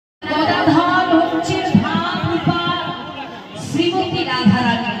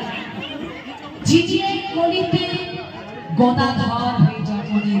গলিতে গদাধর হয়ে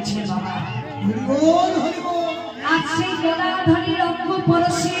জন্ম নিয়েছে বাবা। আজ সেই গদাধরের অঙ্গ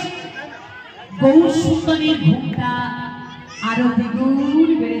পরশে গৌর সুন্দরীর ঘুমটা আরো দ্বিগুণ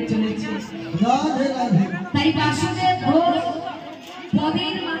বেড়ে চলেছে। তাই বাসুদেব ঘোষ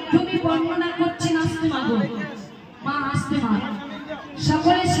পদের মাধ্যমে বর্ণনা করছেন, আসতে মা গো, মা আসতে মা,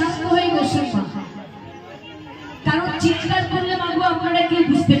 সকলে শান্ত হয়ে বসে মা, কারণ চিৎকার করলে মা গো আপনারা কেউ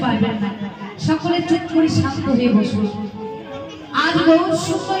বুঝতে পারবেন না, সকলে চুপ করে শান্ত হয়ে বসুন। আজ গৌর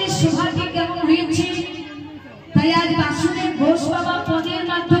সুন্দরীর শোভাটি কেমন হয়েছে, তাই আজ বাসুদেব ঘোষ বাবা পদের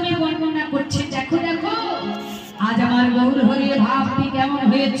মাধ্যমে বর্ণনা করছে। দেখো দেখো আজ আমার গৌর হরির ভাবটি কেমন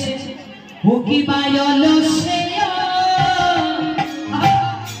হয়েছে। ও কি বায়ল সে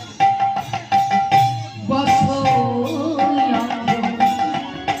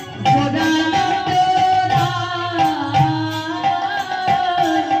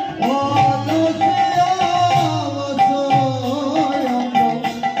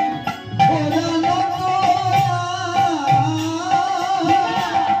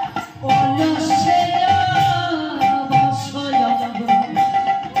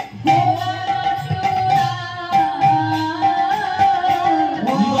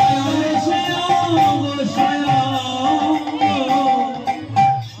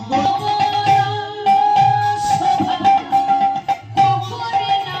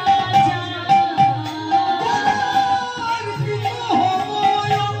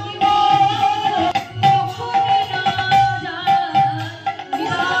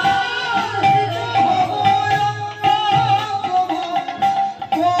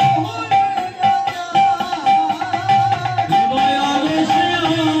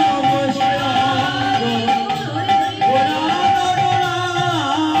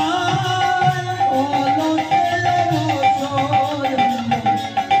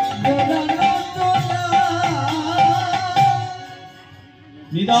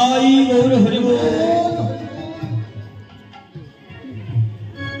নিতাই গৌর হরি বল।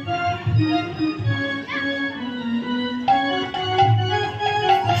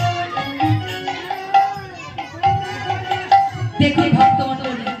 দেখুন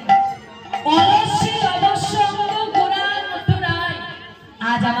ভক্তমণ্ডলী, অলসে অবশ্য গোড়ার মতরায়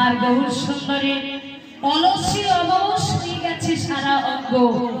আজ আমার গৌর সুন্দরী অলসে অবশ হয়ে গেছে, সারা অঙ্গ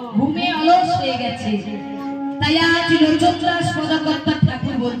ঘুমে অলস হয়ে গেছে। তাই আজ লোচনদাস পদকর্তা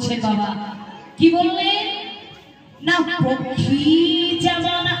ঠাকুর বলছেন বাবা, কি বললেন না, পক্ষী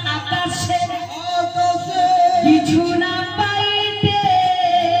যেমন আকাশে কিছু না পাইতে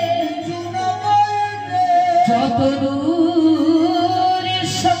যত দূরে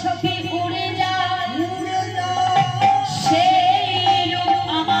শক্তি উড়ে যায়, সেই রূপ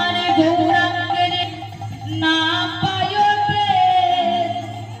আমার গৌরাঙ্গের না পাইতে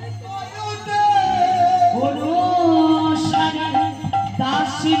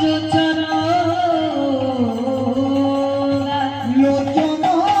দাসী লোচন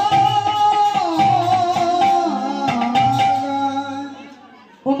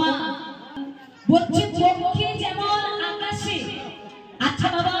ওমা বলছি পক্ষী যেমন আকাশে। আচ্ছা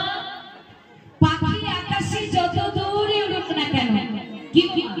বাবা, পাখি আকাশে যত দূরে উড়ুক না কেন, কি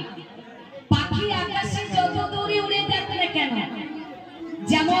পাখি আকাশে যত দূরে উড়ে যাক না কেন,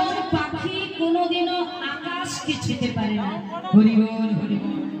 যেমন পাখি কোনোদিনও আকাশকে ছুঁতে পারে না। হরি বল হরি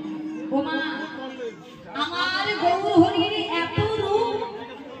বল। ওমা আমার গৌর হরির এত রূপ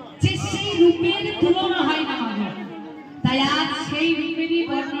যে সেই রূপের তুলনা হয় না, তাই আজ সেই রূপেরই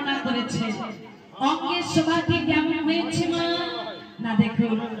বর্ণনা করেছে। অঙ্গের শোভাটি কেমন হয়েছে মা, না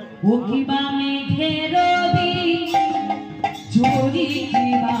দেখুন, ও কিবা মেঘের চুরি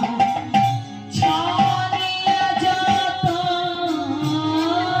কিবা ছড়িয়া যত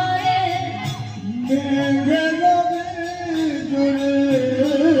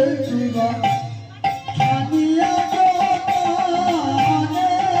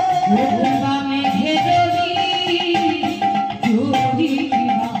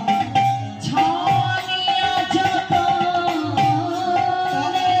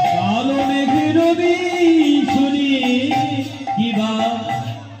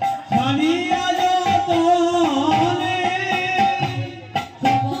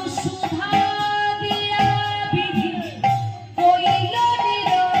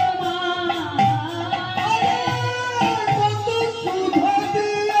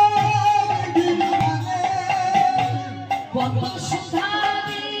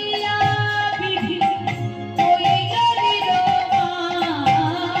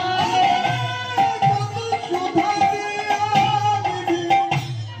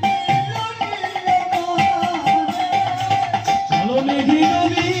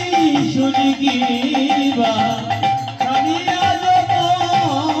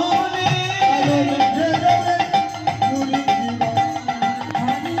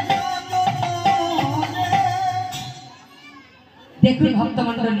দেখুন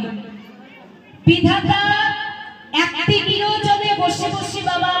ভক্তমণ্ডলী, বিধাতা একটি বিরোচনে বসে বসে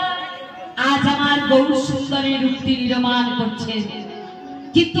বাবা আজ আমার গৌর সুন্দরের রূপটি নির্মাণ করছে।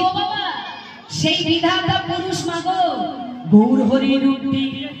 কিন্তু বাবা সেই বিধাতা পুরুষ মাগো গৌর হরি রূপটি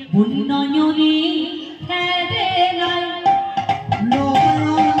উন্নয়নে হেরে নাই,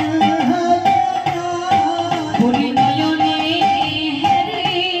 পরিণয়নে হেরে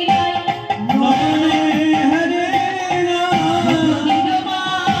নাই,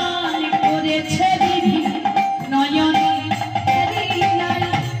 নির্মাণ করেছে দিদি নয়নে হেরে নাই,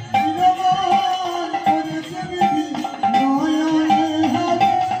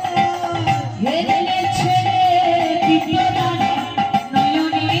 হেরেছে বিদ্যমানে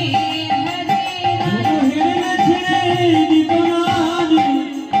নয়নে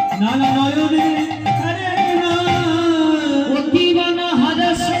হেরে নাই, অতিবন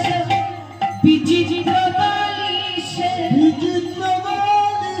হরসে বিচিত্র বালিশে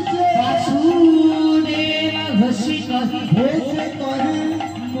বাসুদেব ঘোষি কহি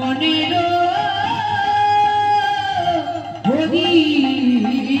মনের হরিষে।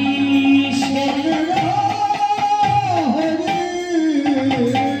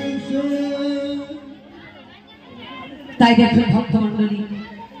 তাই দেখুন ভক্তমণ্ডলী,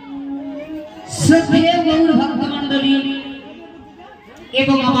 শ্রদ্ধেয় গৌর ভক্তমণ্ডলী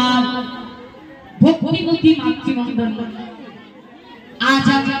এবং আমার ভক্তিমতী মাতৃমণ্ডলী, আজ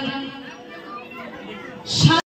আমি